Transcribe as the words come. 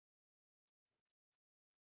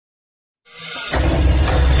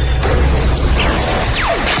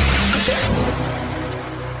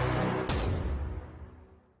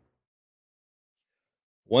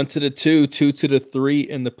One to the two, two to the three,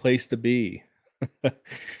 and the place to be. If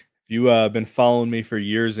you been following me for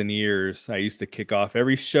years and years, I used to kick off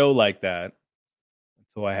every show like that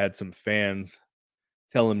until I had some fans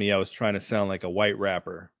telling me I was trying to sound like a white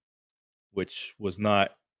rapper, which was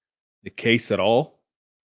not the case at all.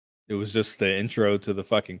 It was just the intro to the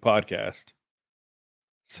fucking podcast.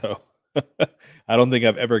 So I don't think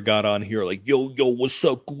I've ever got on here like, yo, what's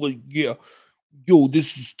up? Yeah, yo,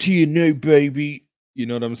 this is TNA, baby. You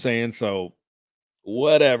know what I'm saying? So,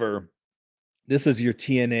 whatever. This is your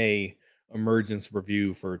TNA Emergence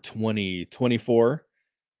review for 2024.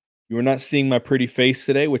 You are not seeing my pretty face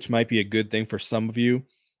today, which might be a good thing for some of you.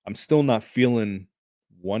 I'm still not feeling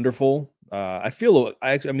wonderful. I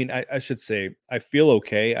should say, I feel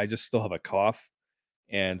okay. I just still have a cough.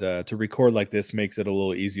 And to record like this makes it a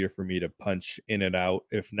little easier for me to punch in and out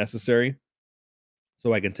if necessary.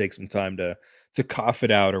 So I can take some time to cough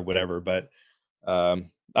it out or whatever. But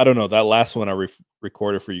I don't know. That last one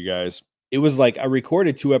recorded for you guys, it was like I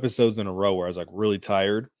recorded 2 episodes in a row where I was, like, really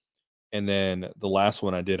tired, and then the last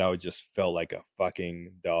one I did, I just felt like a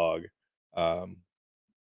fucking dog. Um,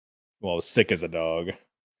 well, I was sick as a dog.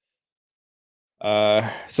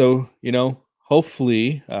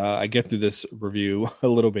 Hopefully, I get through this review a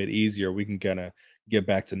little bit easier. We can kinda get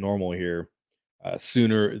back to normal here,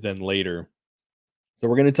 sooner than later. So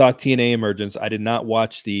we're gonna talk TNA Emergence. I did not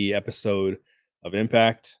watch the episode of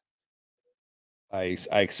Impact. I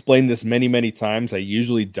explained this many, many times. I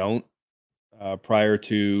usually don't prior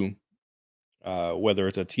to whether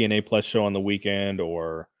it's a TNA Plus show on the weekend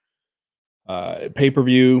or pay per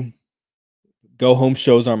view. Go home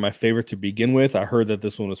shows aren't my favorite to begin with. I heard that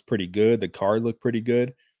this one was pretty good. The card looked pretty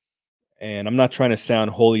good, and I'm not trying to sound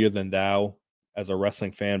holier than thou as a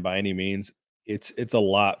wrestling fan by any means. It's a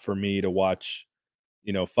lot for me to watch,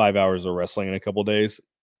 5 hours of wrestling in a couple days.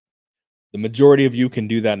 The majority of you can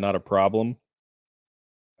do that, not a problem.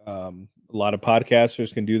 A lot of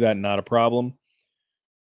podcasters can do that, not a problem.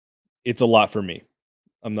 It's a lot for me.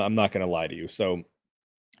 I'm not gonna lie to you. So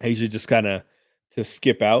I usually just kinda to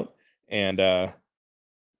skip out and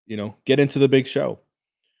get into the big show.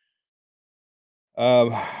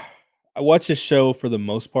 Um I watch this show for the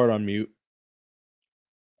most part on mute.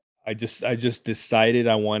 I just decided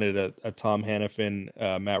I wanted a Tom Hannafin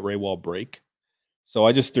Matt Raywall break. So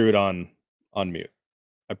I just threw it on mute.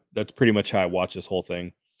 That's pretty much how I watch this whole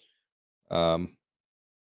thing. Um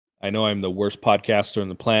I know I'm the worst podcaster on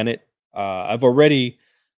the planet. I've already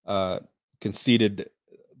uh, conceded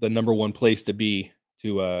the number one place to be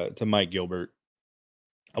to Mike Gilbert.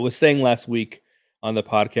 I was saying last week on the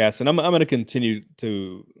podcast, and I'm going to continue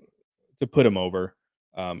to put him over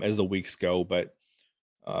as the weeks go. But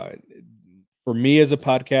uh, for me as a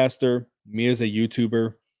podcaster, me as a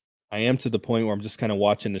YouTuber, I am to the point where I'm just kind of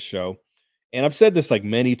watching the show, and I've said this like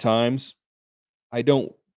many times. I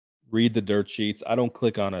don't read the dirt sheets. I don't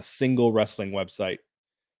click on a single wrestling website.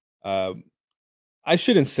 Um, I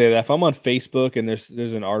shouldn't say that. If I'm on Facebook and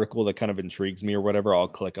there's an article that kind of intrigues me or whatever, I'll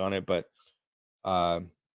click on it. But uh,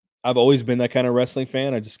 I've always been that kind of wrestling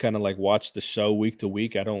fan. I just kind of like watch the show week to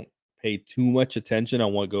week. I don't pay too much attention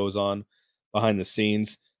on what goes on behind the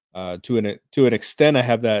scenes. To an extent, I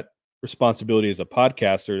have that responsibility as a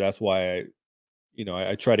podcaster. That's why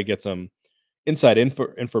I try to get some inside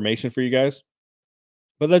information for you guys.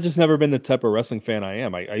 But that's just never been the type of wrestling fan I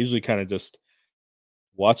am. I usually kind of just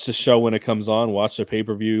watch the show when it comes on, watch the pay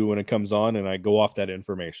per view when it comes on, and I go off that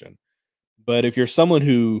information. But if you're someone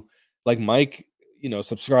who, like Mike,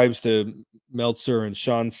 subscribes to Meltzer and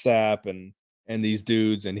Sean Sapp and these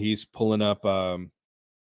dudes, and he's pulling up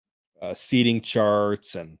seating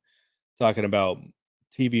charts and talking about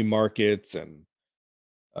TV markets and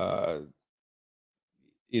uh,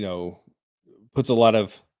 you know puts a lot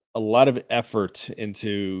of effort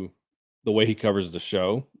into the way he covers the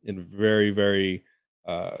show in very very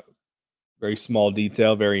uh, very small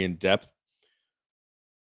detail, very in depth.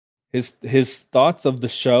 His thoughts of the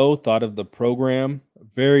show, thought of the program,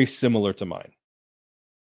 very similar to mine.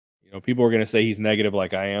 People are going to say he's negative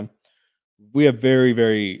like I am. We have very,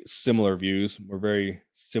 very similar views. We're very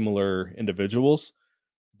similar individuals,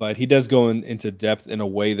 but he does go into depth in a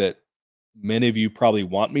way that many of you probably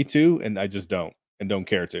want me to, and I just don't and don't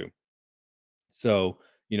care to. So,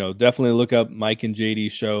 definitely look up Mike and JD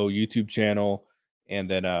show YouTube channel, and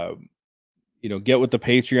then get with the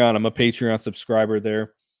Patreon. I'm a Patreon subscriber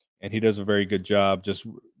there, and he does a very good job just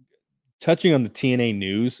touching on the TNA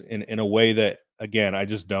news in a way that, again, I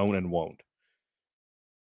just don't and won't.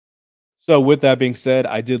 So, with that being said,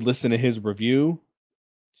 I did listen to his review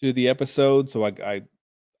to the episode, so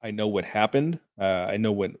I know what happened. I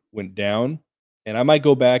know what went down, and I might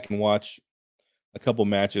go back and watch a couple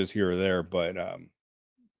matches here or there, but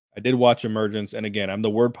I did watch Emergence, and again, I'm the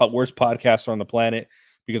worst podcaster on the planet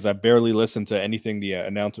because I barely listened to anything the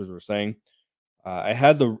announcers were saying. I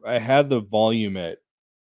had the volume at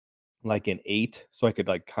like an 8, so I could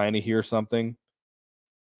like kind of hear something,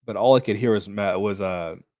 but all I could hear was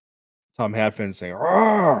Tom Hadfin saying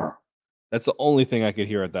 "Roar." That's the only thing I could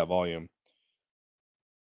hear at that volume.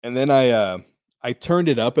 And then I turned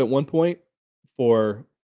it up at one point for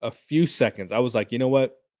a few seconds. I was like, you know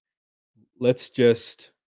what? Let's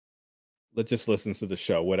just let's just listen to the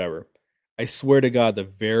show, whatever. I swear to God, the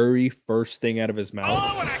very first thing out of his mouth.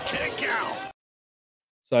 Oh, and a kick out.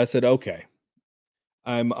 So I said, okay,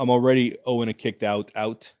 I'm already and a kicked out.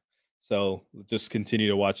 So just continue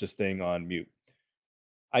to watch this thing on mute.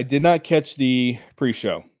 I did not catch the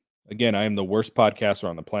pre-show. Again, I am the worst podcaster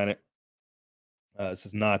on the planet. This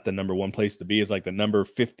is not the number one place to be. It's like the number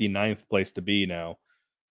 59th place to be now.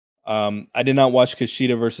 I did not watch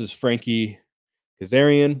Kushida versus Frankie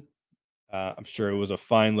Kazarian. I'm sure it was a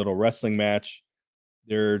fine little wrestling match.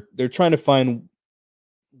 They're trying to find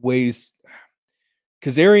ways.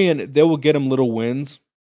 Kazarian, they will get him little wins,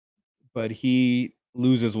 but he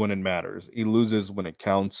loses when it matters. He loses when it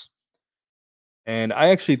counts. And I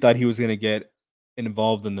actually thought he was going to get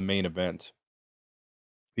involved in the main event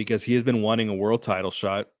because he has been wanting a world title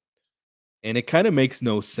shot. And it kind of makes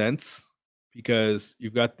no sense because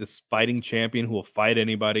you've got this fighting champion who will fight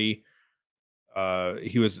anybody.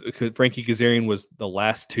 Frankie Kazarian was the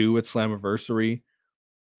last two at Slammiversary.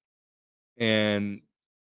 And,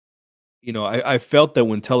 I felt that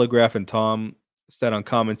when Telegraph and Tom said on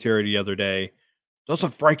commentary the other day,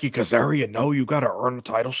 doesn't Frankie Kazarian know you got to earn a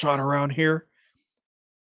title shot around here?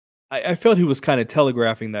 I felt he was kind of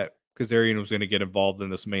telegraphing that Kazarian was going to get involved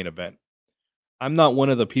in this main event. I'm not one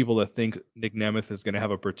of the people that think Nick Nemeth is going to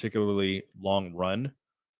have a particularly long run.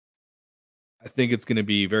 I think it's going to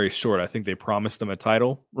be very short. I think they promised him a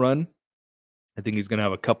title run. I think he's going to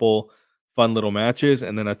have a couple fun little matches,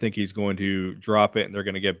 and then I think he's going to drop it, and they're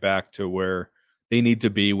going to get back to where they need to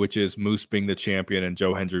be, which is Moose being the champion and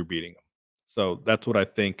Joe Hendry beating him. So that's what I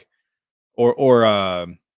think,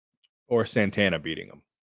 or Santana beating him.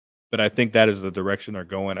 But I think that is the direction they're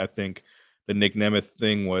going. I think the Nick Nemeth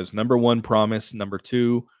thing was number one promise, number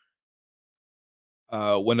two,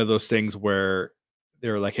 one of those things where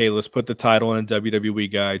they're like, hey, let's put the title on a WWE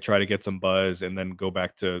guy, try to get some buzz, and then go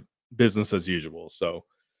back to business as usual.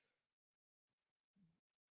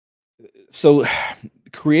 So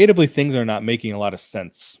creatively, things are not making a lot of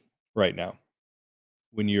sense right now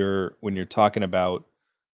when you're talking about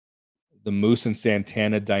the Moose and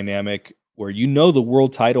Santana dynamic, where the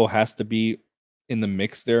world title has to be in the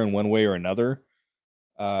mix there in one way or another.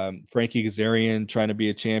 Frankie Kazarian trying to be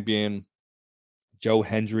a champion, Joe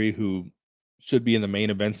Hendry, who should be in the main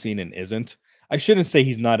event scene and isn't. I shouldn't say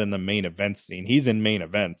he's not in the main event scene. He's in main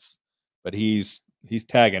events, but he's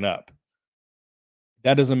tagging up.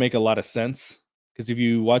 That doesn't make a lot of sense because if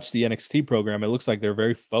you watch the NXT program, it looks like they're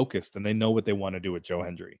very focused and they know what they want to do with Joe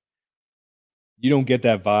Hendry. You don't get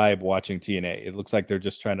that vibe watching TNA. It looks like they're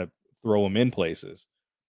just trying to throw him in places.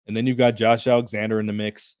 And then you've got Josh Alexander in the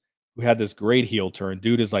mix, who had this great heel turn.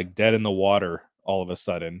 Dude is like dead in the water all of a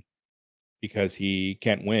sudden because he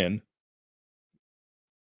can't win.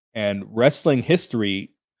 And wrestling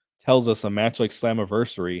history tells us a match like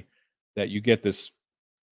Slammiversary that you get this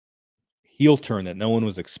heel turn that no one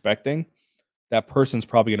was expecting. That person's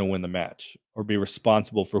probably going to win the match or be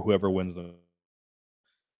responsible for whoever wins the.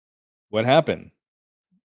 What happened?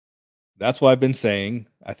 That's why I've been saying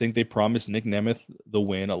I think they promised Nick Nemeth the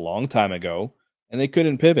win a long time ago, and they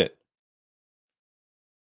couldn't pivot.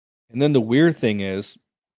 And then the weird thing is,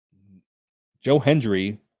 Joe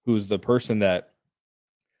Hendry, who's the person that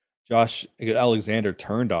Josh Alexander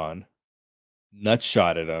turned on,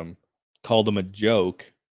 nutshot at him, called him a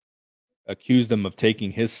joke, accused him of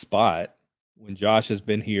taking his spot when Josh has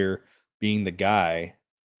been here being the guy.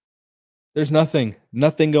 There's nothing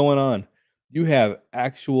going on. You have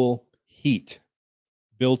actual heat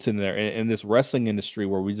built in there in this wrestling industry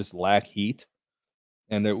where we just lack heat,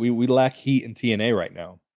 and that we lack heat in TNA right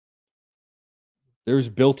now. There's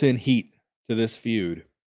built-in heat to this feud,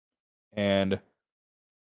 and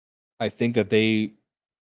I think that they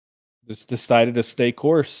just decided to stay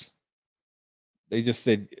course. They just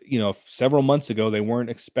said, several months ago they weren't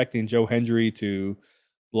expecting Joe Hendry to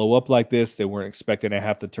blow up like this. They weren't expecting to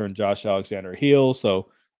have to turn Josh Alexander heel. So,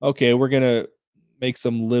 okay, we're gonna make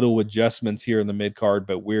some little adjustments here in the mid card,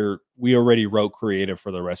 but we already wrote creative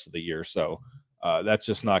for the rest of the year, so that's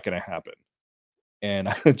just not going to happen.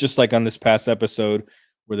 And just like on this past episode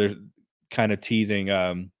where they're kind of teasing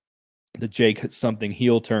the Jake something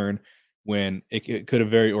heel turn, when it could have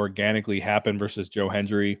very organically happened versus Joe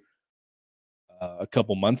Hendry a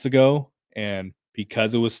couple months ago. And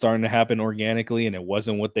because it was starting to happen organically and it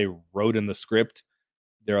wasn't what they wrote in the script,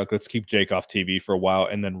 they're like, let's keep Jake off TV for a while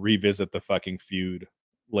and then revisit the fucking feud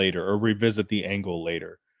later or revisit the angle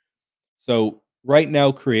later. So right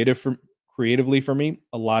now, creatively for me,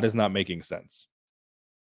 a lot is not making sense.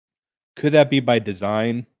 Could that be by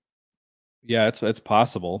design? Yeah, it's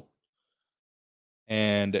possible.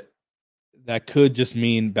 And that could just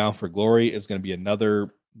mean Bound for Glory is going to be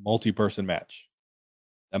another multi-person match.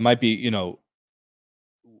 That might be,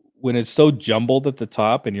 when it's so jumbled at the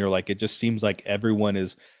top and you're like, it just seems like everyone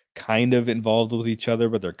is kind of involved with each other,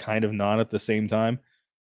 but they're kind of not at the same time.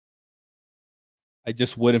 I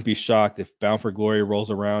just wouldn't be shocked if Bound for Glory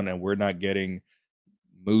rolls around and we're not getting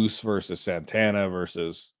Moose versus Santana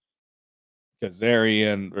versus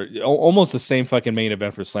Kazarian, or almost the same fucking main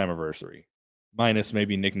event for Slammiversary, minus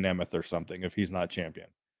maybe Nick Nemeth or something if he's not champion.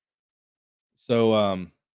 So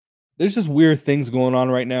there's just weird things going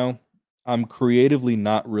on right now. I'm creatively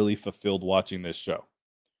not really fulfilled watching this show,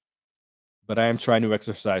 but I am trying to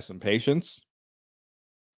exercise some patience.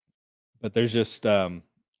 But there's just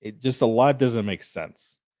it just a lot doesn't make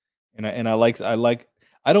sense, and I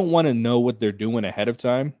don't want to know what they're doing ahead of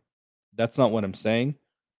time. That's not what I'm saying,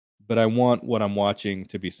 but I want what I'm watching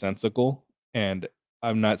to be sensical, and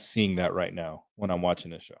I'm not seeing that right now when I'm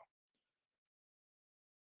watching this show.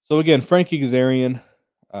 So again, Frankie Kazarian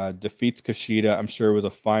defeats Kushida. I'm sure it was a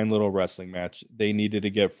fine little wrestling match. They needed to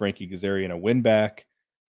get Frankie Kazarian a win back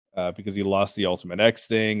because he lost the Ultimate X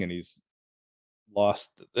thing, and he's lost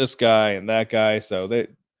this guy and that guy. So they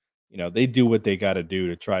do what they got to do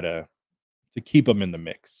to try to keep him in the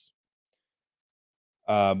mix.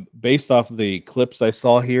 Based off the clips I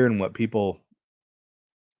saw here and what people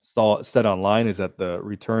said online is that the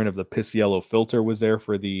return of the piss yellow filter was there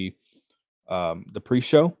for the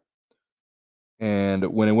pre-show, and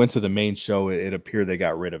when it went to the main show, it appeared they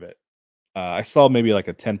got rid of it. I saw maybe like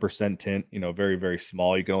a 10% tint, very very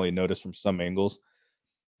small. You can only notice from some angles,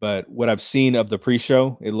 but what I've seen of the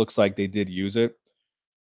pre-show, it looks like they did use it.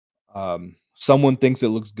 Someone thinks it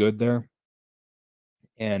looks good there,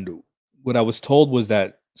 and what I was told was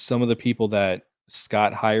that some of the people that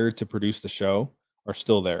Scott hired to produce the show are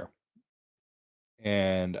still there,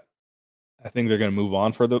 and I think they're going to move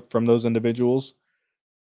on from those individuals.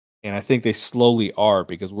 And I think they slowly are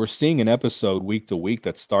because we're seeing an episode week to week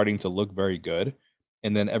that's starting to look very good.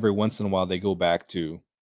 And then every once in a while they go back to,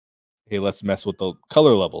 hey, let's mess with the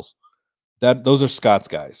color levels. Those are Scott's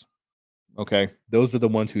guys. Okay. Those are the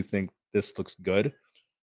ones who think this looks good.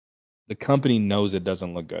 The company knows it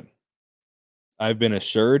doesn't look good. I've been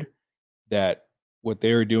assured that what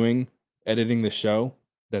they are doing, editing the show,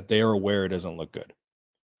 that they are aware it doesn't look good.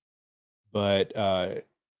 But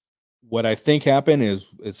what I think happened is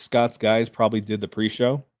Scott's guys probably did the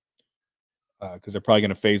pre-show because they're probably going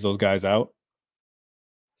to phase those guys out.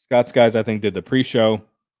 Scott's guys, I think, did the pre-show,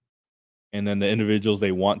 and then the individuals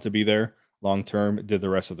they want to be there long term did the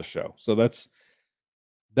rest of the show. So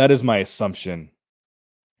that is my assumption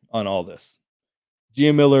on all this.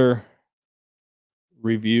 Gia Miller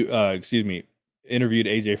interviewed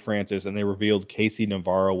AJ Francis, and they revealed Casey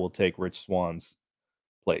Navarro will take Rich Swann's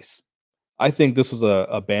place. I think this was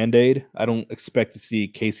a band-aid. I don't expect to see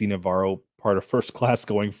Casey Navarro part of First Class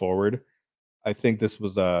going forward. I think this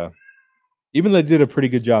was even though they did a pretty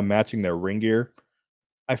good job matching their ring gear,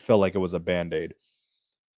 I felt like it was a band-aid.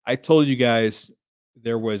 I told you guys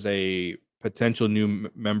there was a potential new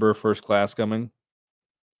member of First Class coming.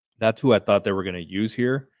 That's who I thought they were going to use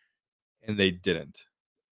here, and they didn't.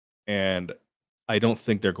 And I don't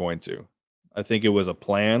think they're going to. I think it was a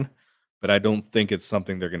plan, but I don't think it's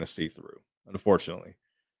something they're going to see through, unfortunately.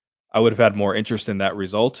 I would have had more interest in that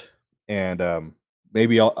result, and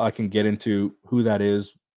maybe I can get into who that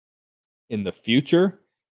is in the future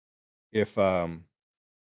if the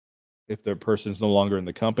person's no longer in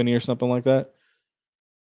the company or something like that.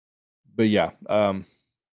 But yeah,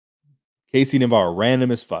 Casey Navarro,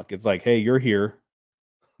 random as fuck. It's like, hey, you're here.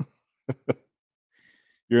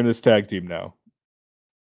 You're in this tag team now.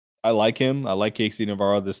 I like him. I like Casey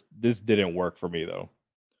Navarro. This didn't work for me though.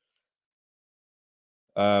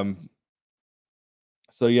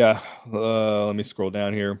 So yeah, let me scroll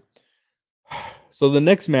down here. So the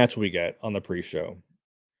next match we get on the pre-show,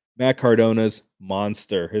 Matt Cardona's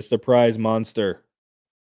monster, his surprise monster,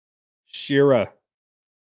 Shira,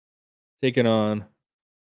 taking on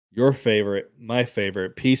your favorite, my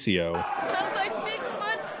favorite, PCO. Smells like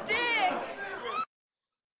Bigfoot's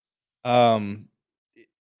dick.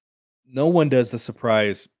 No one does the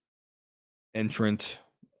surprise entrant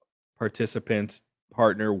participant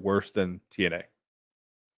partner worse than TNA.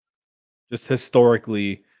 Just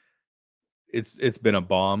historically, it's been a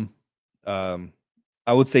bomb. Um,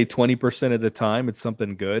 I would say 20% of the time it's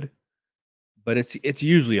something good, but it's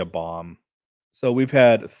usually a bomb. So we've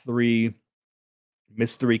had 3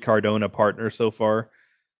 mystery Cardona partners so far.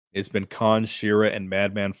 It's been Khan, Shira, and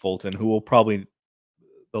Madman Fulton, who will probably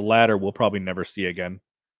the latter we'll probably never see again.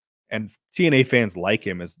 And TNA fans like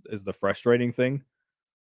him is the frustrating thing.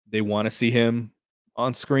 They want to see him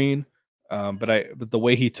on screen, but the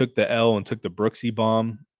way he took the L and took the Brooksy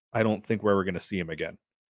bomb, I don't think we're ever going to see him again.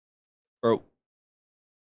 Or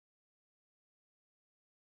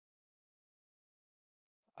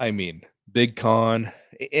I mean, Big Con.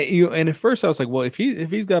 And at first I was like, well, if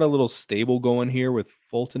he's got a little stable going here with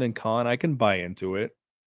Fulton and Khan, I can buy into it.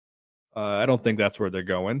 I don't think that's where they're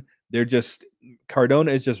going. They're just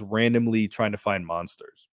Cardona is just randomly trying to find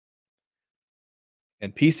monsters.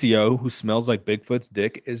 And PCO, who smells like Bigfoot's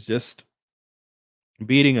dick, is just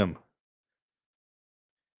beating him.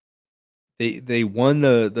 They won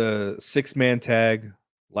the 6-man tag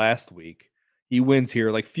last week. He wins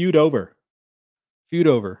here, like feud over. Feud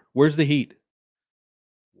over. Where's the heat?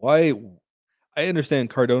 Why I understand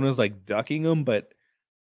Cardona's like ducking him, but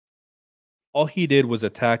all he did was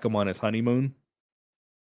attack him on his honeymoon.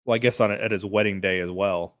 Well, I guess at his wedding day as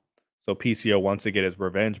well. So PCO wants to get his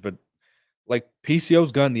revenge, but like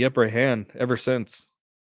PCO's gotten the upper hand ever since.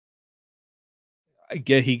 I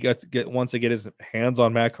get he wants to get his hands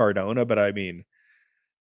on Matt Cardona, but I mean,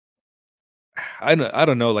 I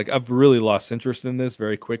don't know. Like I've really lost interest in this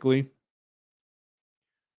very quickly.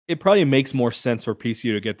 It probably makes more sense for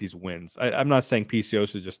PCO to get these wins. I'm not saying PCO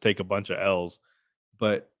should just take a bunch of L's,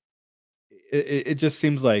 but it just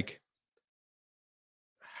seems like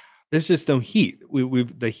there's just no heat.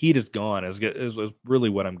 We've the heat is gone. Is really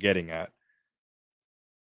what I'm getting at.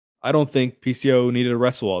 I don't think PCO needed to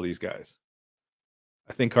wrestle all these guys.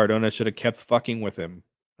 I think Cardona should have kept fucking with him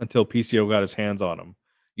until PCO got his hands on him.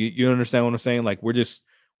 You understand what I'm saying? Like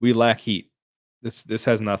we lack heat. This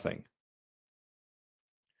has nothing.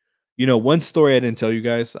 You know, one story I didn't tell you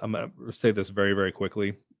guys. I'm gonna say this very very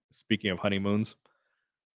quickly. Speaking of honeymoons,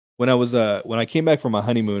 when I came back from my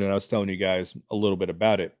honeymoon and I was telling you guys a little bit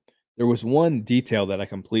about it, there was one detail that I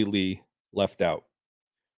completely left out.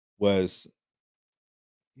 Was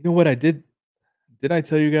you know what I did? Did I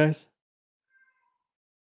tell you guys?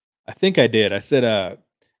 I think I did. I said,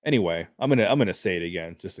 anyway, I'm gonna say it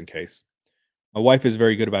again just in case. My wife is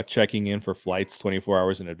very good about checking in for flights 24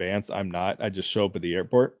 hours in advance. I'm not. I just show up at the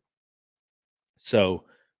airport. So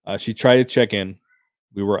she tried to check in.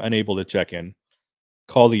 We were unable to check in.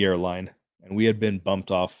 Call the airline, and we had been bumped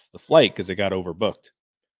off the flight because it got overbooked.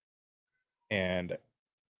 And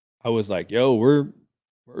I was like, "Yo, we're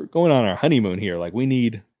going on our honeymoon here. Like, we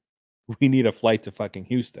need a flight to fucking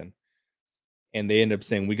Houston." And they ended up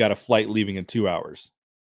saying we got a flight leaving in 2 hours.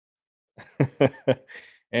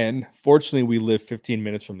 And fortunately, we live 15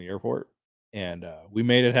 minutes from the airport, and we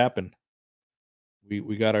made it happen.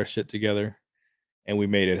 We got our shit together, and we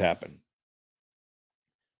made it happen.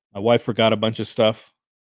 My wife forgot a bunch of stuff.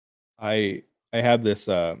 I I have this.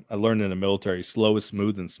 I learned in the military: slow is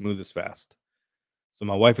smooth, and smooth is fast. So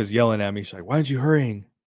my wife is yelling at me. She's like, "Why aren't you hurrying?"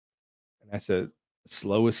 And I said,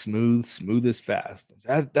 "Slow is smooth, smooth is fast."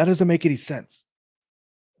 That doesn't make any sense.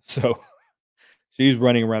 So she's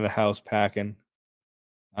running around the house packing.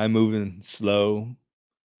 I'm moving slow,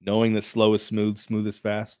 knowing that slow is smooth, smooth is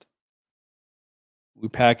fast. We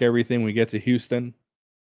pack everything. We get to Houston.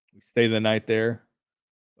 We stay the night there.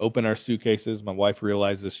 Open our suitcases. My wife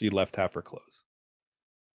realizes she left half her clothes.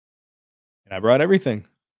 And I brought everything.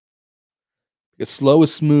 Because slow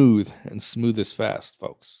is smooth and smooth is fast,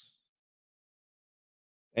 folks.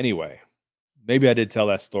 Anyway, maybe I did tell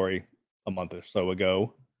that story a month or so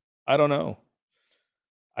ago. I don't know.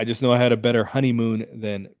 I just know I had a better honeymoon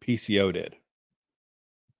than PCO did.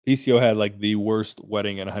 PCO had like the worst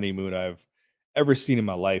wedding and honeymoon I've ever seen in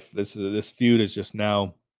my life. This feud is just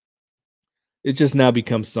now it just now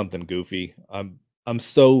becomes something goofy. I'm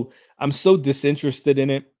so disinterested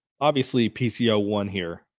in it. Obviously, PCO won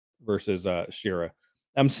here versus Shira.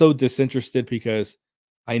 I'm so disinterested because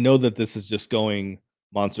I know that this is just going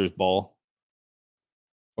Monsters Ball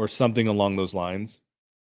or something along those lines.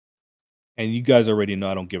 And you guys already know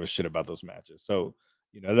I don't give a shit about those matches. So,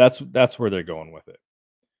 you know, that's where they're going with it.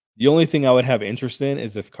 The only thing I would have interest in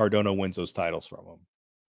is if Cardona wins those titles from him,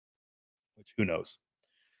 which who knows.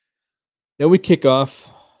 Then we kick off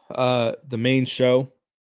the main show.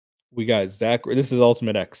 We got Zachary. This is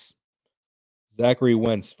Ultimate X. Zachary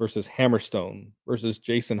Wentz versus Hammerstone versus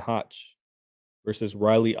Jason Hotch versus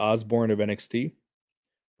Riley Osborne of NXT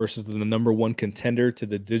versus the number one contender to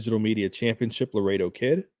the Digital Media Championship, Laredo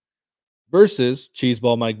Kid, versus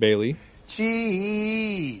Cheeseball Mike Bailey.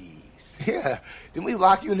 Jeez. Yeah. Didn't we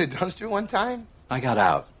lock you in the dumpster one time? I got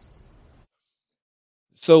out.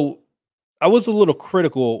 So I was a little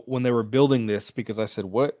critical when they were building this because I said,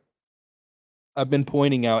 what? I've been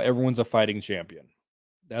pointing out everyone's a fighting champion.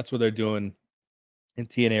 That's what they're doing in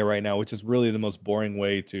TNA right now, which is really the most boring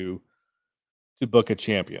way to book a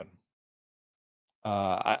champion.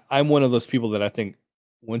 I'm one of those people that I think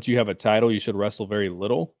once you have a title, you should wrestle very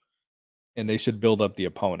little, and they should build up the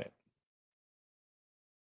opponent.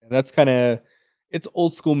 And that's kind of it's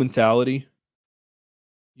old school mentality.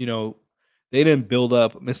 You know, they didn't build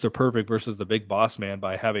up Mr. Perfect versus the Big Boss Man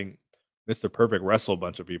by having Mr. Perfect wrestle a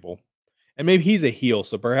bunch of people. And maybe he's a heel,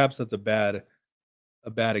 so perhaps that's a bad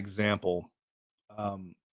example.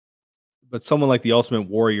 But someone like the Ultimate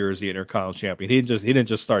Warrior is the Intercontinental Champion. He didn't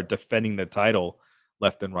just start defending the title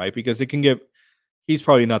left and right because it can get. He's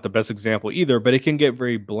probably not the best example either, but it can get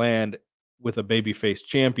very bland with a babyface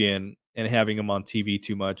champion and having him on TV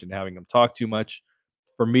too much and having him talk too much.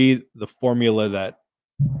 For me, the formula that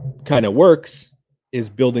kind of works is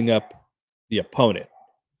building up the opponent.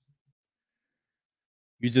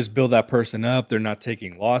 You just build that person up. They're not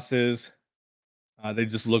taking losses. They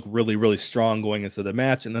just look really, really strong going into the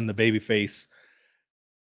match. And then the babyface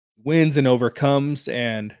wins and overcomes.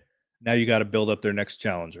 And now you got to build up their next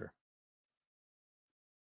challenger.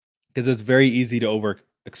 Because it's very easy to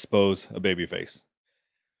overexpose a babyface.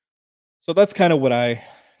 So that's kind of what I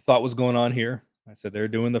thought was going on here. I said they're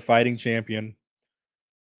doing the fighting champion.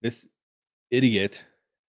 This idiot,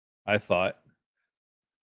 I thought,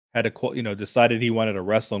 had to, decided he wanted to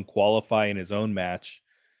wrestle and qualify in his own match.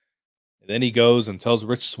 And then he goes and tells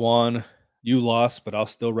Rich Swann, "You lost, but I'll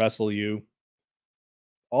still wrestle you."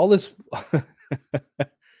 All this,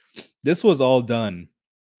 this was all done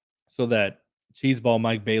so that Cheeseball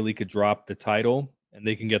Mike Bailey could drop the title and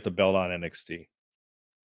they can get the belt on NXT.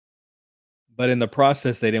 But in the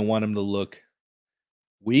process, they didn't want him to look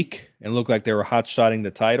weak and look like they were hot-shotting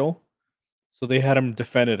the title. So they had him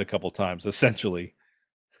defend it a couple times, essentially.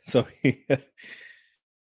 So he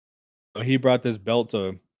brought this belt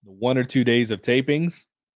to 1 or 2 days of tapings,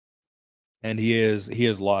 and he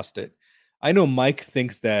has lost it. I know Mike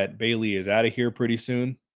thinks that Bailey is out of here pretty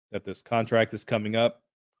soon, that this contract is coming up.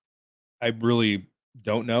 I really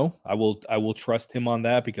don't know. I will trust him on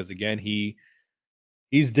that because again,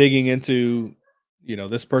 he's digging into,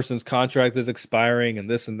 this person's contract is expiring and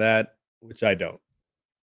this and that, which I don't.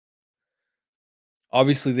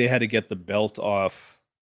 Obviously, they had to get the belt off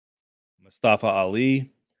Mustafa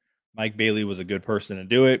Ali. Mike Bailey was a good person to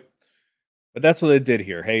do it. But that's what they did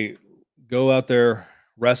here. Hey, go out there,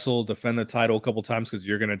 wrestle, defend the title a couple times because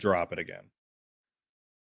you're going to drop it again.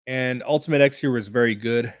 And Ultimate X here was very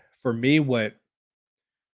good. For me, what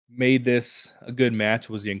made this a good match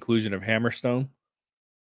was the inclusion of Hammerstone.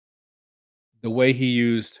 The way he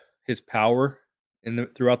used his power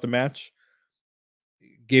throughout the match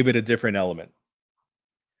gave it a different element.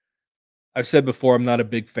 I've said before, I'm not a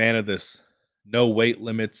big fan of this no weight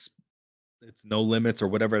limits. It's no limits or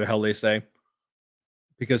whatever the hell they say.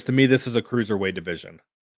 Because to me, this is a cruiserweight division.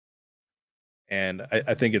 And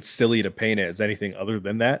I think it's silly to paint it as anything other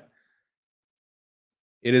than that.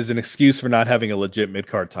 It is an excuse for not having a legit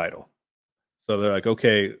mid-card title. So they're like,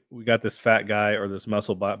 okay, we got this fat guy or this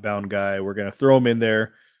muscle-bound guy. We're going to throw him in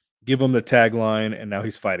there, give him the tagline, and now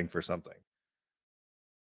he's fighting for something.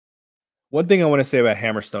 One thing I want to say about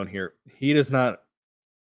Hammerstone here, he does not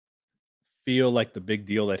feel like the big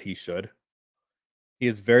deal that he should. He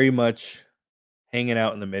is very much hanging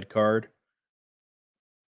out in the mid-card.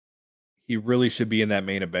 He really should be in that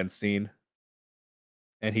main event scene,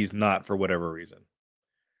 and he's not for whatever reason.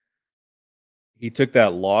 He took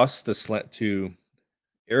that loss to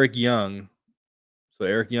Eric Young, so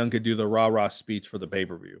Eric Young could do the rah-rah speech for the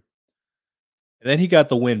pay-per-view. And then he got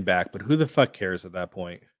the win back, but who the fuck cares at that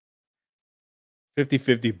point?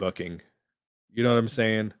 50-50 booking. You know what I'm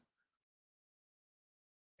saying?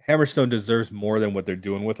 Hammerstone deserves more than what they're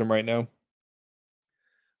doing with him right now.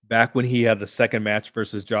 Back when he had the second match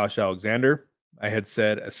versus Josh Alexander, I had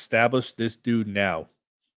said, establish this dude now.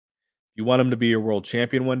 If you want him to be a world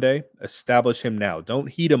champion one day, establish him now. Don't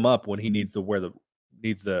heat him up when he needs the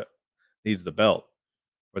belt,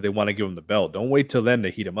 or they want to give him the belt. Don't wait till then to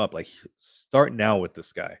heat him up. Like, start now with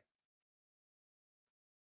this guy.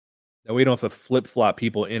 Now we don't have to flip-flop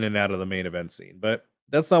people in and out of the main event scene, but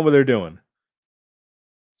that's not what they're doing.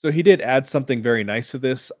 So he did add something very nice to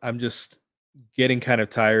this. I'm just getting kind of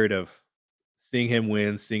tired of seeing him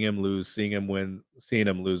win, seeing him lose, seeing him win, seeing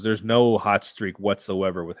him lose. There's no hot streak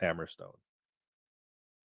whatsoever with Hammerstone.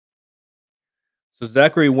 So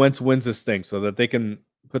Zachary Wentz wins this thing so that they can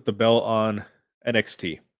put the belt on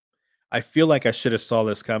NXT. I feel like I should have saw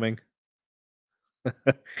this coming.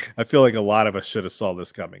 I feel like a lot of us should have saw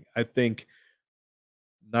this coming. I think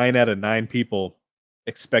 9 out of 9 people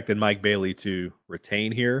expected Mike Bailey to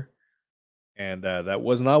retain here, and that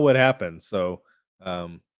was not what happened. So,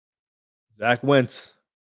 um, Zach Wentz,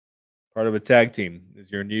 part of a tag team,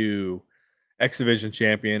 is your new X Division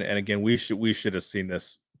champion. And again, we should have seen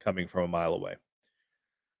this coming from a mile away.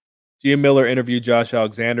 Gia Miller interviewed Josh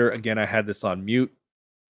Alexander. Again, I had this on mute.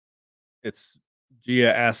 It's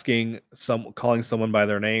Gia calling someone by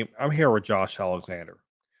their name. I'm here with Josh Alexander.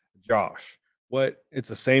 Josh, what? It's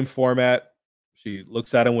the same format. She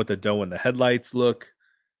looks at him with the doe in the headlights look.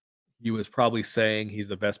 He was probably saying he's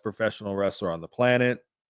the best professional wrestler on the planet.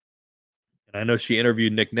 And I know she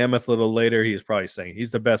interviewed Nick Nemeth a little later. He was probably saying he's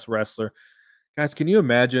the best wrestler. Guys, can you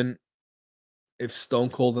imagine if Stone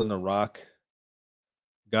Cold and The Rock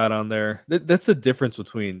got on there? That's the difference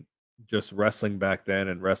between just wrestling back then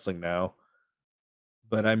and wrestling now.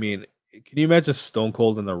 But I mean, can you imagine Stone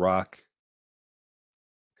Cold and The Rock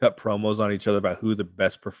cut promos on each other about who the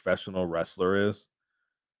best professional wrestler is?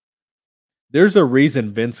 There's a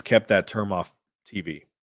reason Vince kept that term off TV.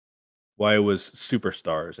 Why it was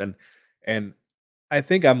superstars, and I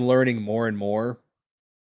think I'm learning more and more.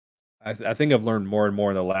 I think I've learned more and more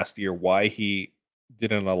in the last year why he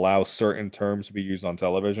didn't allow certain terms to be used on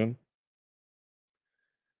television.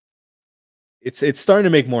 It's starting to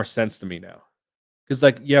make more sense to me now, because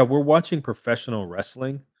like yeah, we're watching professional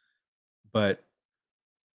wrestling, but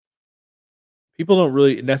people don't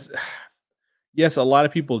really. Yes, a lot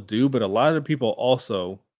of people do, but a lot of people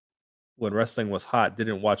also, when wrestling was hot,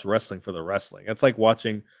 didn't watch wrestling for the wrestling. It's like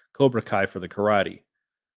watching Cobra Kai for the karate.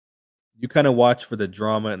 You kind of watch for the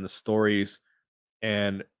drama and the stories,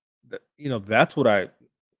 and that's what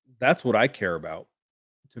I care about.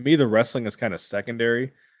 To me, the wrestling is kind of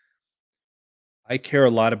secondary. I care a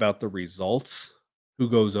lot about the results, who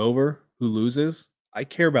goes over, who loses. I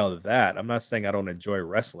care about that. I'm not saying I don't enjoy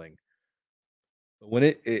wrestling, but when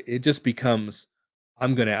it just becomes,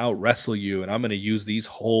 I'm gonna out wrestle you, and I'm gonna use these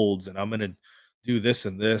holds, and I'm gonna do this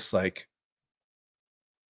and this, like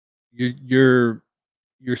you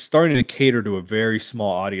you're starting to cater to a very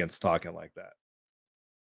small audience talking like that.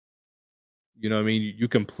 You know what I mean? You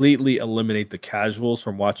completely eliminate the casuals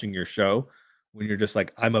from watching your show when you're just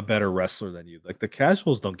like, I'm a better wrestler than you. Like the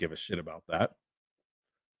casuals don't give a shit about that.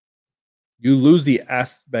 You lose the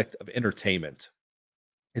aspect of entertainment.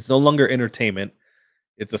 It's no longer entertainment,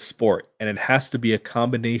 it's a sport, and it has to be a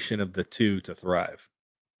combination of the two to thrive.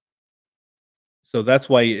 So that's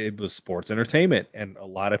why it was sports entertainment, and a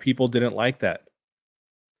lot of people didn't like that.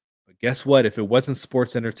 But guess what? If it wasn't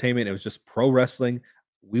sports entertainment, it was just pro wrestling,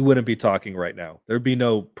 we wouldn't be talking right now. There'd be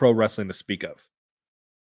no pro wrestling to speak of.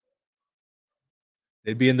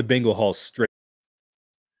 They'd be in the bingo hall straight.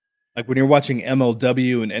 Like when you're watching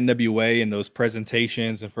MLW and NWA and those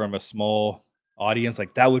presentations and from a small audience,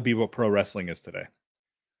 like that would be what pro wrestling is today.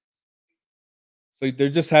 So there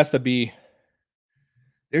just has to be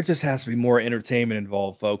more entertainment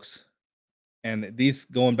involved, folks. And these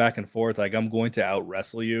going back and forth, like I'm going to out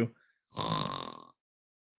wrestle you.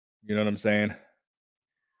 You know what I'm saying?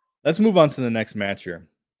 Let's move on to the next match here.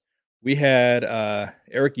 We had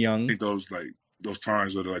Eric Young. I think those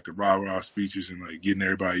times are like the rah rah speeches and like getting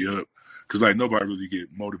everybody up, because like nobody really get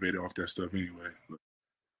motivated off that stuff anyway.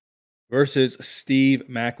 Versus Steve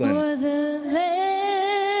Macklin. For the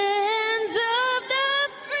land of the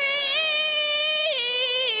free.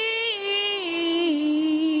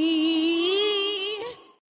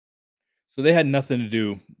 So they had nothing to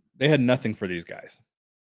do. They had nothing for these guys.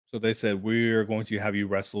 So they said, we're going to have you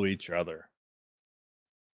wrestle each other.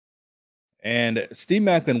 And Steve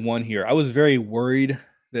Macklin won here. I was very worried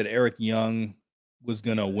that Eric Young was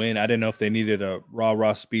going to win. I didn't know if they needed a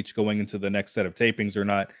rah-rah speech going into the next set of tapings or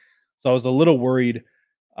not. So I was a little worried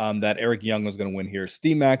that Eric Young was going to win here.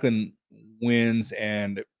 Steve Macklin wins,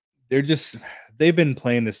 and they've been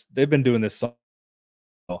playing this. They've been doing this.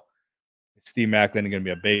 Steve Macklin is going to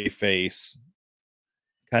be a baby face.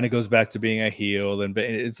 Kind of goes back to being a heel, and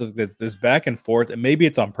it's this back and forth, and maybe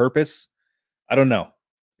it's on purpose. I don't know.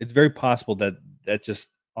 It's very possible that just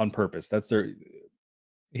on purpose.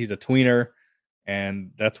 He's a tweener,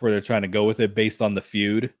 and that's where they're trying to go with it based on the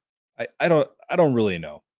feud. I don't really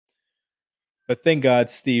know. But thank God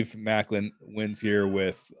Steve Macklin wins here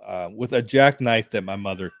with a jackknife that my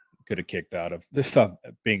mother could have kicked out of, if I'm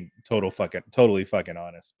being totally fucking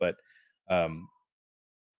honest. But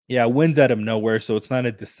yeah, wins out of nowhere, so it's not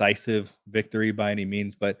a decisive victory by any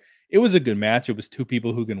means, but it was a good match. It was two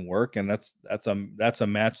people who can work, and that's a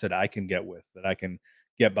match that I can get with, that I can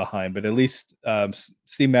get behind. But at least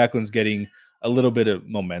Steve Macklin's getting a little bit of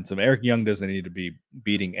momentum. Eric Young doesn't need to be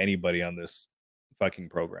beating anybody on this fucking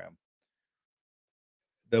program.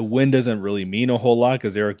 The win doesn't really mean a whole lot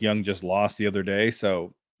because Eric Young just lost the other day.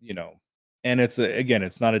 So, and again,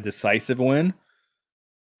 it's not a decisive win,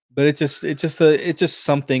 but it's just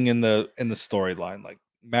something in the storyline. Like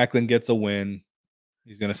Macklin gets a win.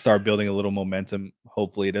 He's going to start building a little momentum.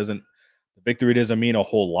 Hopefully the victory doesn't mean a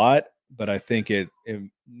whole lot, but I think it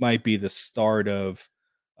might be the start of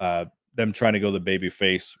them trying to go the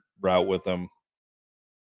babyface route with them.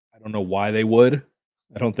 I don't know why they would.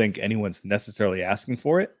 I don't think anyone's necessarily asking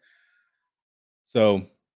for it. So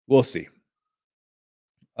we'll see.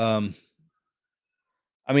 I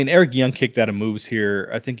mean, Eric Young kicked out of moves here.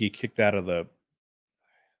 I think he kicked out of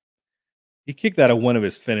one of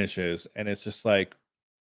his finishes, and it's just like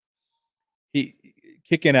he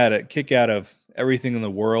kick out of everything in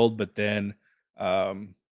the world, but then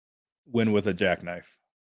win with a jackknife.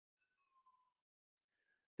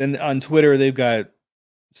 Then on Twitter, they've got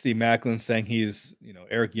Steve Macklin saying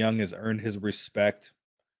Eric Young has earned his respect.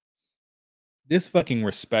 This fucking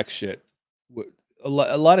respect shit. A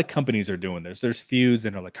lot of companies are doing this. There's feuds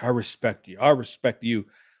and they're like, I respect you. I respect you.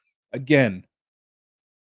 Again,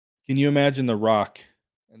 can you imagine The Rock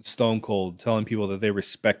and Stone Cold telling people that they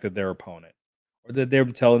respected their opponent, or that they're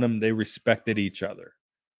telling them they respected each other?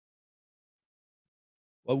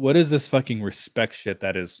 What is this fucking respect shit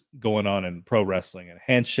that is going on in pro wrestling, and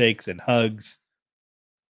handshakes and hugs?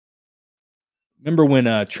 Remember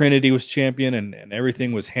when Trinity was champion and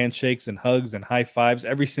everything was handshakes and hugs and high fives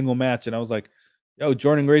every single match? And I was like, yo,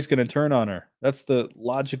 Jordan Grace's going to turn on her. That's the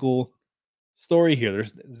logical story here.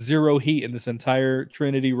 There's zero heat in this entire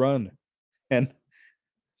Trinity run. And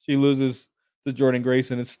she loses to Jordan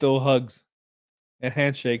Grace, and it's still hugs and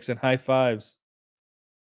handshakes and high fives.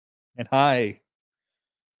 And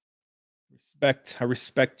respect. I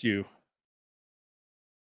respect you.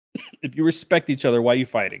 If you respect each other, why are you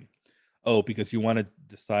fighting? Oh, because you want to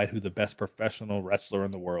decide who the best professional wrestler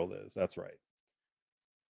in the world is. That's right.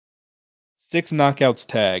 6 knockouts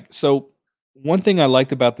tag. So one thing I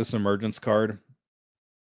liked about this Emergence card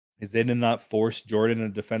is they did not force Jordan to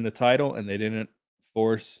defend the title, and they didn't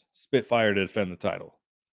force Spitfire to defend the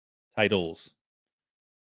titles.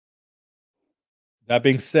 That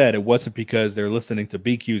being said, it wasn't because they're listening to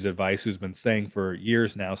BQ's advice, who's been saying for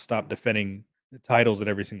years now, stop defending the titles at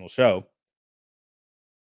every single show.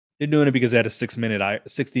 They're doing it because they had a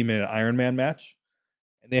 60-minute Iron Man match,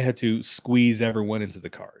 and they had to squeeze everyone into the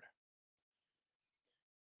card.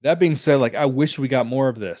 That being said, like, I wish we got more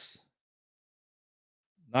of this.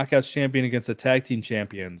 Knockouts champion against the tag team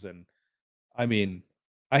champions. And I mean,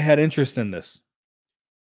 I had interest in this.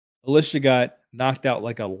 Alicia got knocked out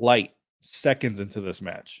like a light seconds into this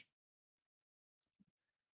match.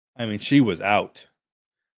 I mean, she was out.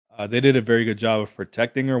 They did a very good job of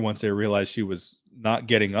protecting her once they realized she was not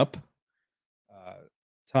getting up.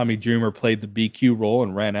 Tommy Dreamer played the BQ role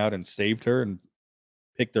and ran out and saved her and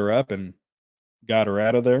picked her up and got her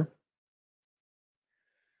out of there.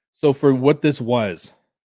 So for what this was,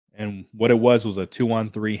 and what it was a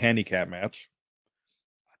 2-on-3 handicap match,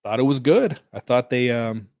 I thought it was good. I thought they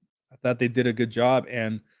did a good job.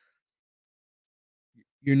 And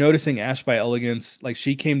you're noticing Ash by Elegance, like,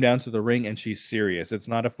 she came down to the ring and she's serious. It's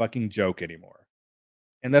not a fucking joke anymore.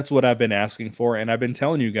 And that's what I've been asking for. And I've been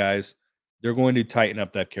telling you guys, they're going to tighten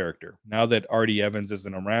up that character. Now that Artie Evans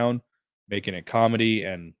isn't around, making it comedy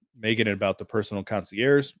and making it about the personal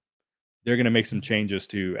concierge, they're going to make some changes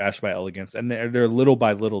to Ash by Elegance. And they're little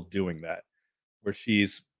by little doing that, where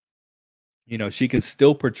she's, she can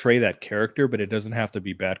still portray that character, but it doesn't have to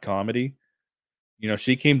be bad comedy.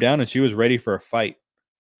 She came down and she was ready for a fight.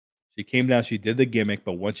 She came down, she did the gimmick,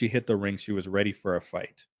 but once she hit the ring, she was ready for a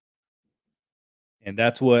fight. And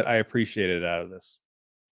that's what I appreciated out of this.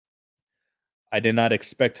 I did not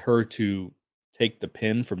expect her to take the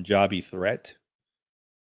pin from Jobby Threat.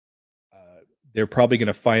 They're probably going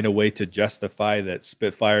to find a way to justify that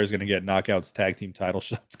Spitfire is going to get Knockouts tag team title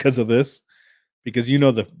shots because of this. Because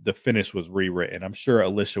the finish was rewritten. I'm sure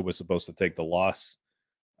Alicia was supposed to take the loss.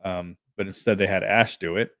 But instead they had Ash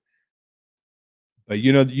do it. But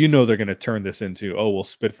they're going to turn this into, oh, well,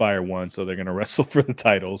 Spitfire won, so they're going to wrestle for the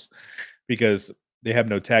titles because they have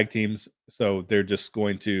no tag teams. So they're just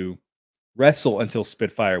going to wrestle until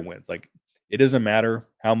Spitfire wins. Like, it doesn't matter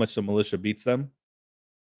how much the militia beats them.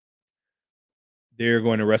 They're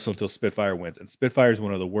going to wrestle until Spitfire wins. And Spitfire is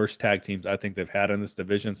one of the worst tag teams I think they've had in this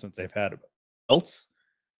division since they've had belts.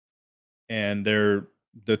 And they're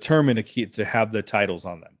determined to have the titles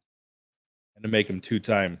on them. and to make them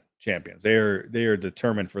 2-time champions. They are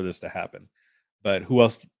determined for this to happen. But who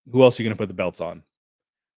else are you going to put the belts on?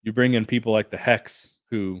 You bring in people like the Hex,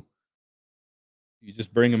 who you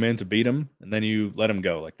just bring them in to beat them, and then you let them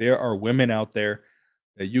go. Like, there are women out there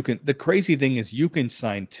that you can. The crazy thing is, you can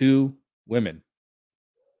sign 2 women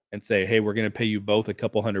and say, "Hey, we're going to pay you both a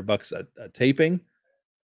couple $100 a taping."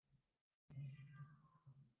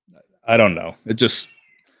 I don't know. It just,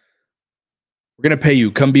 we're going to pay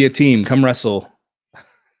you. Come be a team. Come wrestle.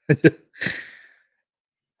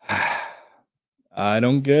 I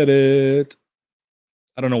don't get it.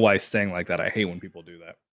 I don't know why he's saying like that. I hate when people do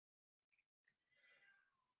that.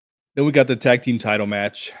 Then we got the tag team title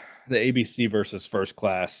match, the ABC versus First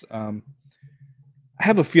Class. I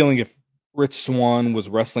have a feeling if Rich Swann was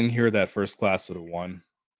wrestling here, that First Class would have won.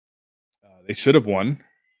 They should have won.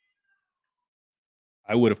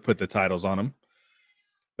 I would have put the titles on them,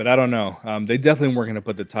 but I don't know. They definitely weren't going to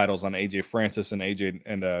put the titles on AJ Francis and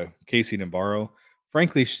Casey Navarro.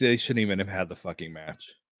 Frankly, they shouldn't even have had the fucking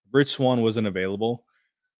match. Rich Swann wasn't available.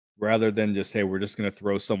 Rather than just, hey, we're just going to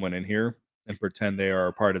throw someone in here and pretend they are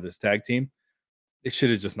a part of this tag team, they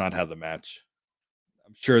should have just not had the match.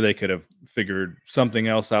 I'm sure they could have figured something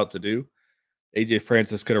else out to do. AJ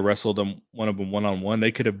Francis could have wrestled one of them one-on-one.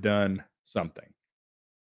 They could have done something.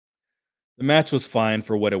 The match was fine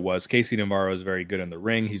for what it was. Casey Navarro is very good in the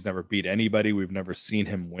ring. He's never beat anybody. We've never seen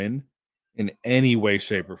him win in any way,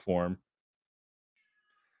 shape, or form.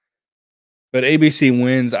 But ABC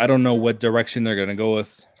wins. I don't know what direction they're going to go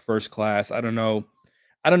with First Class. I don't know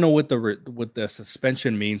what the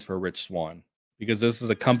suspension means for Rich Swann, because this is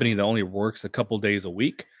a company that only works a couple days a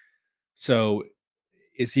week. So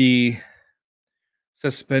is he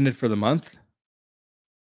suspended for the month?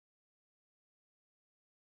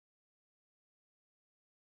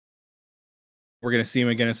 We're going to see him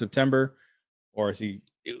again in September, or is he,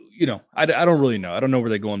 I don't really know. I don't know where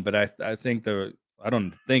they're going, but I think I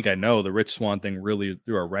don't think I know the Rich Swann thing really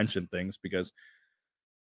threw a wrench in things, because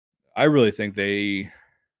I really think they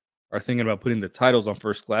are thinking about putting the titles on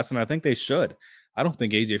First Class, and I think they should. I don't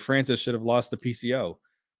think AJ Francis should have lost the PCO,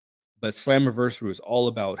 but Slammiversary was all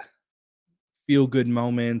about feel good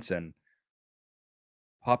moments and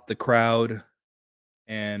pop the crowd,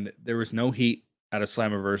 and there was no heat out of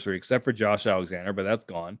Slammiversary except for Josh Alexander, but that's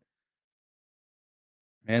gone.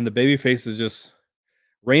 And the babyface is just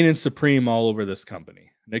reigning supreme all over this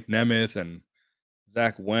company. Nick Nemeth and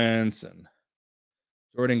Zach Wentz and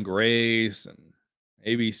Jordan Grace and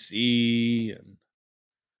ABC, and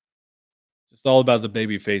just all about the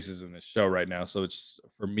baby faces in this show right now. So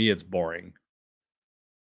for me, it's boring.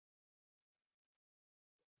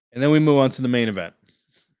 And then we move on to the main event.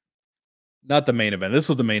 Not the main event. This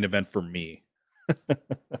was the main event for me.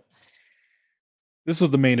 This was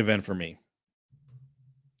the main event for me.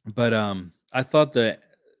 But I thought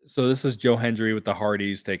so this is Joe Hendry with the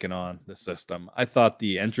Hardys taking on the System. I thought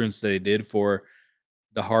the entrance they did for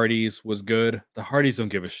the Hardys was good. The Hardys don't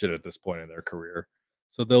give a shit at this point in their career,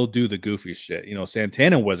 so they'll do the goofy shit.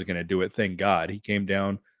 Santana wasn't going to do it. Thank God he came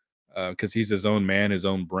down, because he's his own man, his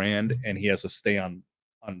own brand, and he has to stay on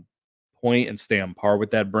point and stay on par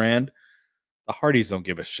with that brand. The Hardys don't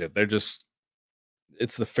give a shit.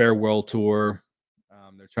 It's the farewell tour.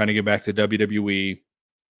 They're trying to get back to WWE,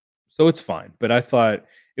 so it's fine. But I thought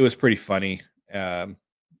it was pretty funny.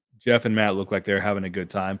 Jeff and Matt looked like they're having a good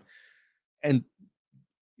time, and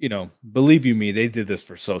believe you me, they did this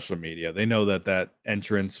for social media. They know that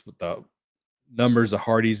entrance with the numbers the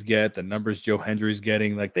Hardys get, the numbers Joe Hendry's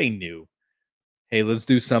getting, like, they knew, hey, let's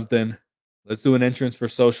do something. Let's do an entrance for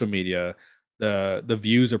social media. The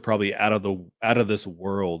views are probably out of this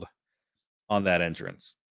world on that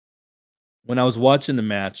entrance. When I was watching the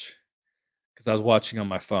match, because I was watching on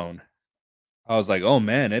my phone, I was like, oh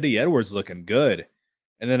man, Eddie Edwards looking good.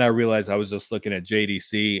 And then I realized I was just looking at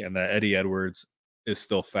JDC, and that Eddie Edwards is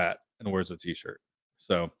still fat and wears a t-shirt.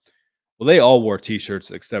 So, well, they all wore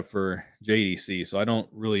t-shirts except for JDC. So I don't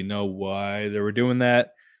really know why they were doing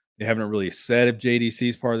that. They haven't really said if JDC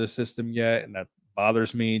is part of the system yet, and that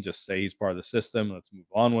bothers me. Just say he's part of the system. Let's move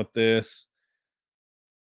on with this.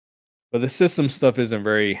 But the system stuff isn't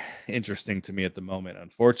very interesting to me at the moment,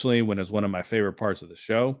 unfortunately, when it's one of my favorite parts of the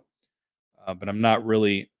show. But I'm not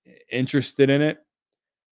really interested in it.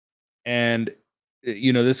 And,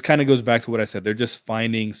 this kind of goes back to what I said. They're just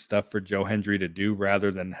finding stuff for Joe Hendry to do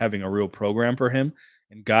rather than having a real program for him.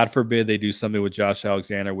 And God forbid they do something with Josh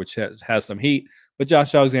Alexander, which has some heat. But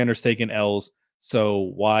Josh Alexander's taking L's.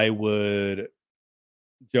 So why would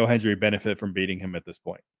Joe Hendry benefit from beating him at this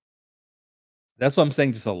point? That's what I'm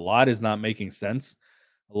saying. Just a lot is not making sense.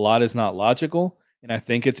 A lot is not logical. And I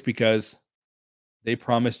think it's because they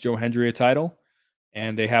promised Joe Hendry a title,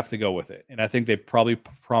 and they have to go with it. And I think they probably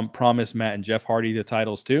promised Matt and Jeff Hardy the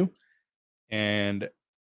titles too. And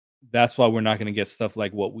that's why we're not going to get stuff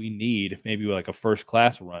like what we need, maybe like a first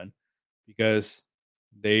class run, because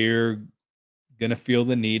they're going to feel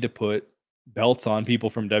the need to put belts on people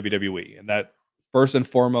from WWE. And that, first and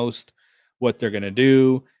foremost, what they're going to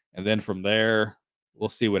do. And then from there, we'll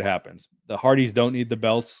see what happens. The Hardys don't need the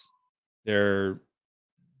belts. They're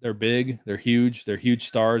big, they're huge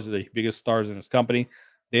stars, they're the biggest stars in this company.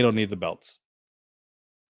 They don't need the belts.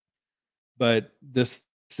 But this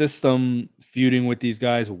system feuding with these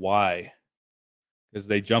guys, why? Because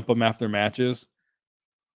they jump them after matches.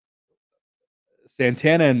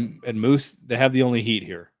 Santana and Moose, they have the only heat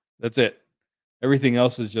here. That's it. Everything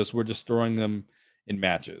else is just, we're just throwing them in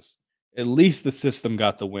matches. At least the system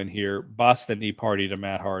got the win here. Boston knee party to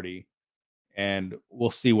Matt Hardy. And we'll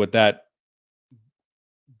see what that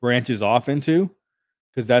branches off into,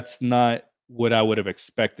 because that's not what I would have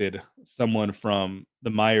expected someone from the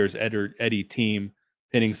Myers Eddie team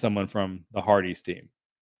pinning someone from the Hardys team.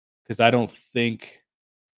 Because I don't think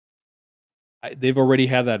they've already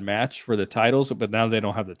had that match for the titles, but now they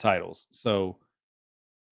don't have the titles. So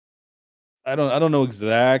I don't know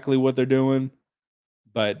exactly what they're doing,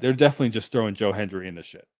 but they're definitely just throwing Joe Hendry in the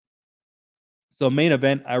shit. So main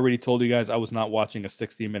event, I already told you guys I was not watching a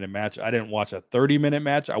 60-minute match. I didn't watch a 30-minute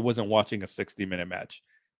match. I wasn't watching a 60-minute match.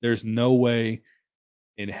 There's no way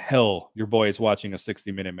in hell your boy is watching a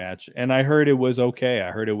 60-minute match. And I heard it was okay. I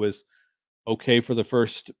heard it was okay for the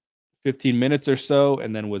first 15 minutes or so,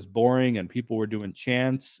 and then was boring, and people were doing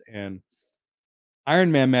chants. And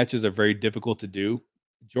Iron Man matches are very difficult to do.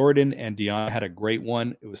 Jordan and Deanna had a great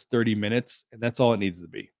one. It was 30 minutes, and that's all it needs to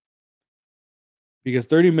be. Because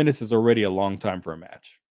 30 minutes is already a long time for a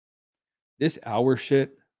match. This hour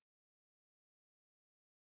shit,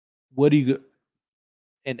 what do you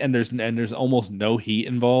and there's almost no heat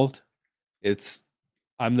involved. It's,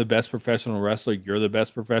 I'm the best professional wrestler, you're the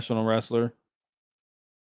best professional wrestler.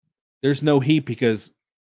 There's no heat because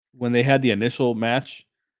when they had the initial match,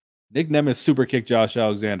 Nick Nemeth super kicked Josh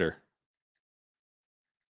Alexander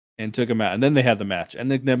and took him out. And then they had the match, and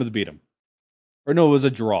Nick Nemeth beat him. Or no, it was a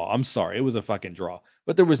draw. I'm sorry. It was a fucking draw.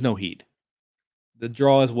 But there was no heat. The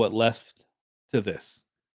draw is what left to this.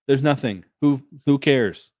 There's nothing. Who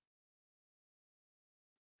cares?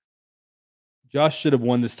 Josh should have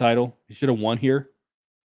won this title. He should have won here.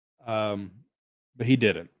 But he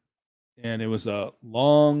didn't. And it was a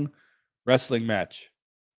long wrestling match.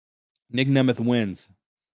 Nick Nemeth wins.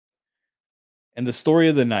 And the story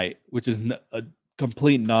of the night, which is a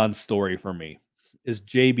complete non-story for me, is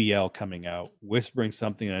JBL coming out, whispering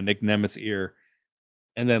something in Nick Nemeth's ear,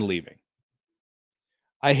 and then leaving.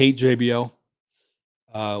 I hate JBL.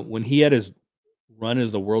 When he had his run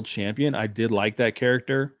as the world champion, I did like that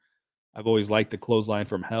character. I've always liked the clothesline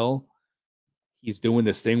from hell. He's doing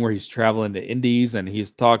this thing where he's traveling to Indies and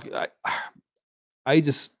he's talking.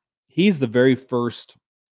 He's the very first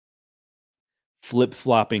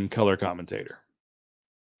flip-flopping color commentator.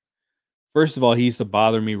 First of all, he used to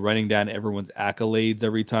bother me running down everyone's accolades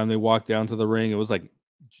every time they walked down to the ring. It was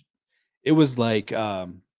like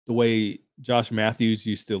the way Josh Matthews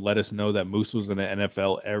used to let us know that Moose was in the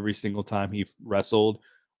NFL every single time he wrestled,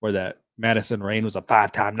 or that Madison Rayne was a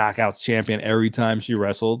 5-time knockouts champion every time she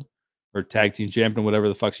wrestled, or tag team champion, whatever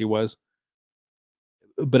the fuck she was.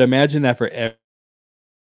 But imagine that for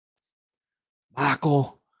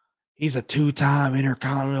Michael. He's a 2-time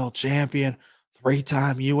Intercontinental champion,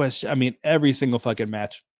 3-time US. I mean, every single fucking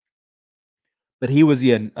match. But he was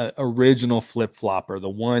the original flip flopper, the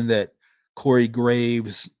one that Corey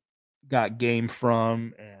Graves got game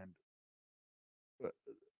from, and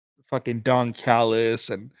fucking Don Callis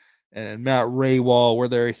and Matt Raywall were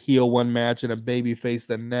their heel one match and a babyface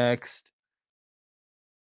the next.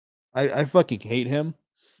 I fucking hate him.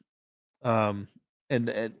 And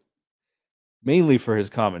mainly for his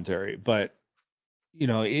commentary, but you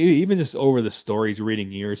know, even just over the stories,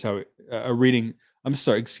 reading years, I'm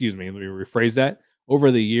sorry, excuse me, let me rephrase that.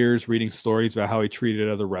 Over the years, reading stories about how he treated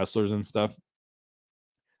other wrestlers and stuff,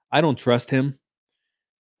 I don't trust him.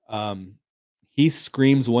 He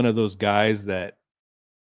screams one of those guys that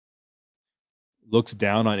looks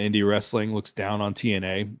down on indie wrestling, looks down on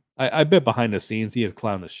TNA. I bet behind the scenes he has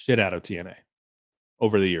clowned the shit out of TNA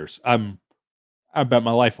over the years. I bet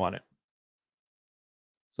my life on it.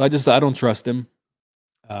 So I don't trust him.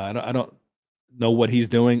 I don't know what he's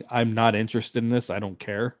doing. I'm not interested in this. I don't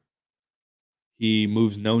care. He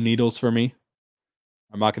moves no needles for me.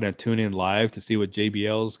 I'm not going to tune in live to see what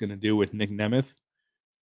JBL is going to do with Nick Nemeth.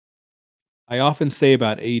 I often say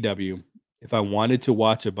about AEW, If I wanted to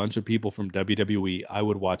watch a bunch of people from WWE, I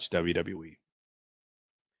would watch WWE.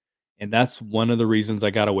 And that's one of the reasons I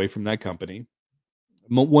got away from that company.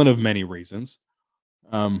 One of many reasons.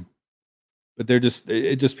 But they're just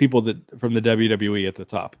people that from the WWE at the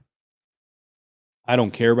top. I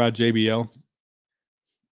don't care about JBL.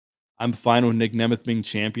 I'm fine with Nick Nemeth being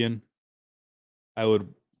champion.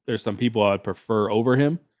 There's some people I'd prefer over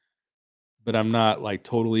him, but I'm not like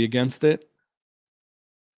totally against it.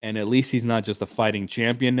 And at least he's not just a fighting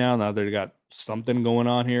champion now. Now they've got something going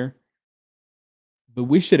on here. But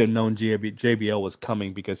we should have known JBL was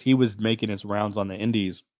coming because he was making his rounds on the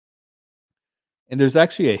indies. And there's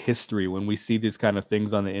actually a history when we see these kind of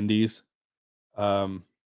things on the indies. Someone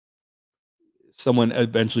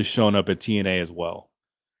eventually showing up at TNA as well.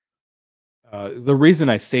 The reason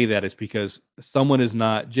I say that is because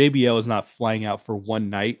JBL is not flying out for one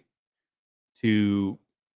night to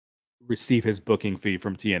receive his booking fee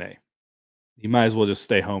from TNA. He might as well just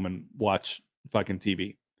stay home and watch fucking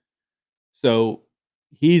TV. So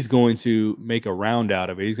he's going to make a round out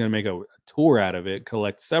of it. He's going to make a tour out of it,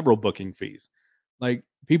 collect several booking fees. Like,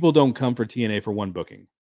 people don't come for TNA for one booking.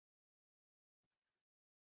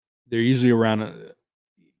 They're usually around.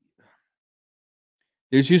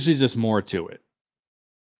 There's usually just more to it.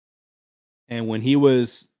 And when he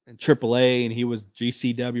was in AAA and he was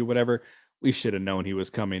GCW, whatever, we should have known he was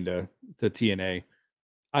coming to TNA.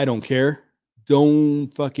 I don't care.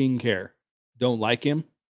 Don't fucking care. Don't like him.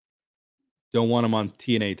 Don't want him on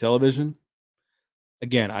TNA television.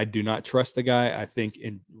 Again, I do not trust the guy. I think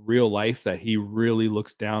in real life that he really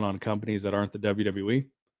looks down on companies that aren't the WWE.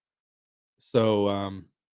 So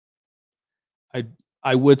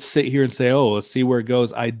I would sit here and say, oh, let's see where it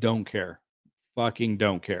goes. I don't care. Fucking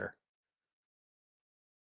don't care.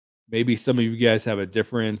 Maybe some of you guys have a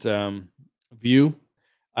different view.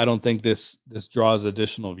 I don't think this draws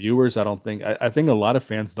additional viewers. I think a lot of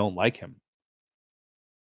fans don't like him.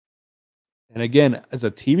 And again, as a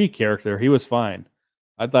TV character, he was fine.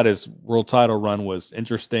 I thought his world title run was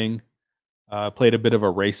interesting. Played a bit of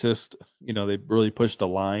a racist. They really pushed the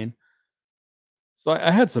line. So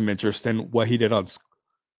I had some interest in what he did on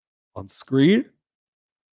screen.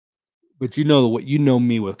 But you know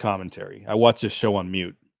me with commentary. I watch this show on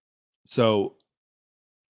mute. So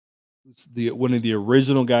it's one of the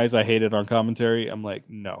original guys I hated on commentary. I'm like,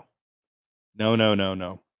 no.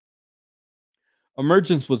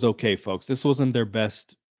 Emergence was okay, folks. This wasn't their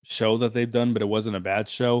best show that they've done, but it wasn't a bad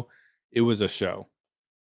show. It was a show.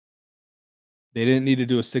 They didn't need to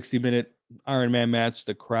do a 60-minute Iron Man match.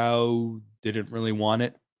 The crowd didn't really want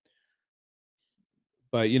it.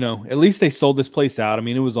 But, at least they sold this place out. I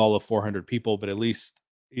mean, it was all of 400 people, but at least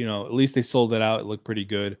they sold it out. It looked pretty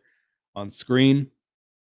good on screen.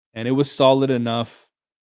 And it was solid enough.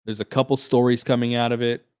 There's a couple stories coming out of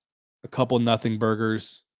it, a couple nothing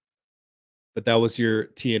burgers. But that was your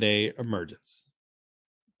TNA Emergence.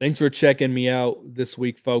 Thanks for checking me out this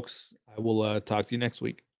week, folks. I will talk to you next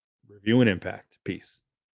week. Review and Impact. Peace.